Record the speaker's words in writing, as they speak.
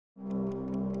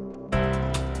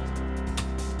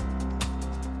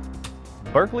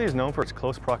Berkeley is known for its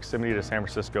close proximity to San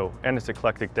Francisco and its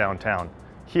eclectic downtown.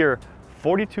 Here,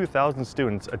 42,000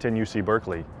 students attend UC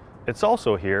Berkeley. It's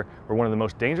also here where one of the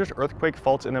most dangerous earthquake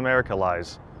faults in America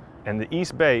lies, and the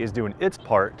East Bay is doing its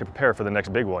part to prepare for the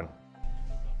next big one.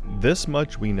 This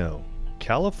much we know.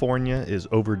 California is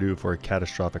overdue for a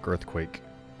catastrophic earthquake.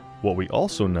 What we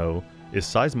also know is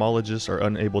seismologists are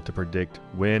unable to predict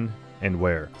when and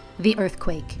where. The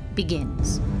earthquake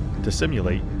begins. To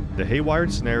simulate, the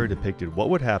Haywired Scenario depicted what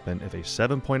would happen if a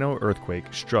 7.0 earthquake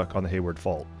struck on the Hayward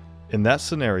Fault. In that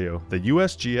scenario, the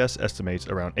USGS estimates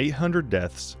around 800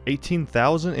 deaths,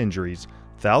 18,000 injuries,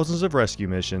 thousands of rescue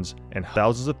missions, and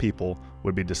thousands of people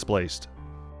would be displaced.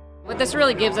 What this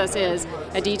really gives us is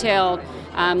a detailed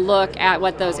look at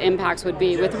what those impacts would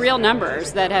be with real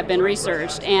numbers that have been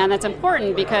researched. And that's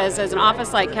important because as an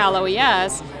office like Cal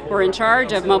OES, we're in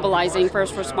charge of mobilizing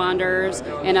first responders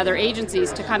and other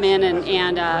agencies to come in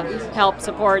and help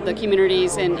support the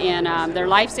communities in their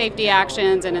life safety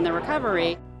actions and in the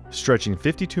recovery. Stretching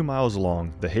 52 miles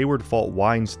long, the Hayward Fault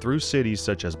winds through cities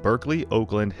such as Berkeley,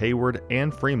 Oakland, Hayward,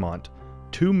 and Fremont.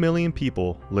 2 million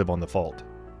people live on the fault.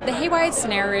 The Haywired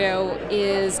Scenario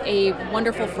is a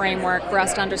wonderful framework for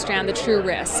us to understand the true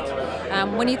risk.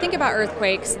 When you think about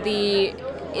earthquakes,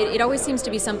 it always seems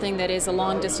to be something that is a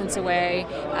long distance away,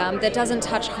 that doesn't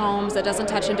touch homes, that doesn't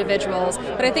touch individuals.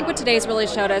 But I think what today's really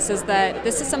showed us is that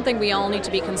this is something we all need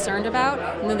to be concerned about,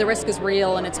 and that the risk is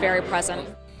real and it's very present.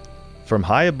 From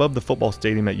high above the football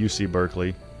stadium at UC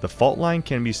Berkeley, the fault line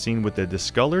can be seen with a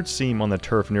discolored seam on the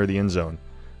turf near the end zone.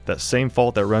 That same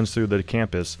fault that runs through the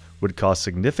campus would cause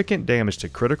significant damage to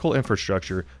critical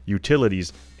infrastructure,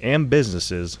 utilities, and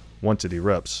businesses once it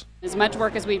erupts. As much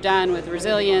work as we've done with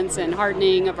resilience and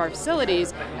hardening of our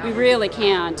facilities, we really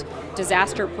can't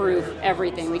disaster-proof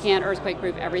everything. We can't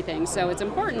earthquake-proof everything. So it's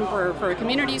important for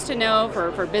communities to know,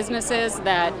 for businesses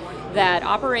that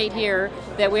operate here,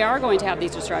 that we are going to have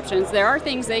these disruptions. There are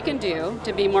things they can do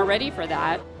to be more ready for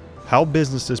that. How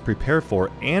businesses prepare for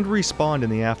and respond in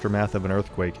the aftermath of an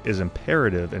earthquake is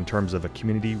imperative in terms of a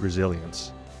community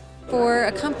resilience. For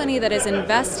a company that is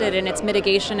invested in its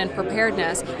mitigation and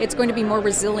preparedness, it's going to be more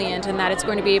resilient in that it's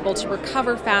going to be able to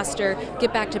recover faster,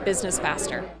 get back to business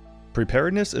faster.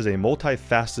 Preparedness is a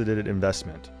multifaceted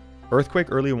investment. Earthquake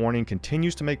Early Warning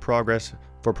continues to make progress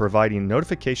for providing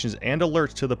notifications and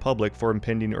alerts to the public for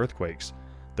impending earthquakes.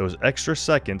 Those extra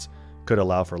seconds could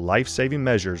allow for life-saving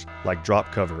measures like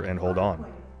drop cover and hold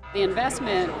on. The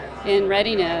investment in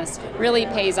readiness really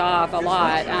pays off a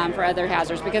lot for other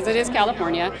hazards because it is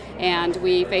California and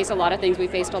we face a lot of things. We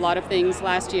faced a lot of things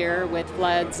last year with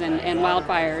floods and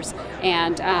wildfires,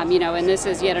 and and this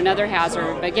is yet another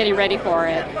hazard, but getting ready for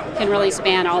it can really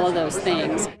span all of those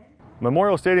things.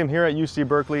 Memorial Stadium here at UC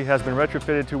Berkeley has been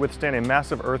retrofitted to withstand a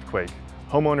massive earthquake.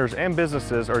 Homeowners and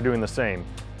businesses are doing the same,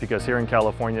 because here in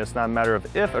California it's not a matter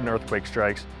of if an earthquake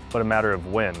strikes, but a matter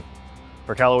of when.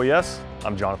 For Cal OES,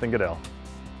 I'm Jonathan Goodell.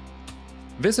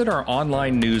 Visit our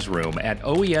online newsroom at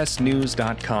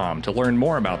oesnews.com to learn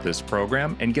more about this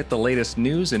program and get the latest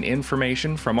news and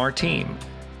information from our team.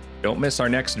 Don't miss our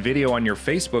next video on your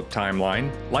Facebook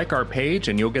timeline. Like our page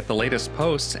and you'll get the latest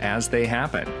posts as they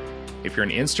happen. If you're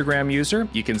an Instagram user,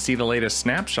 you can see the latest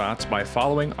snapshots by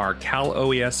following our Cal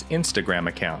OES Instagram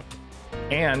account.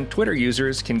 And Twitter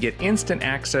users can get instant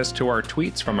access to our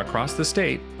tweets from across the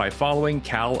state by following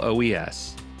Cal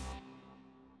OES.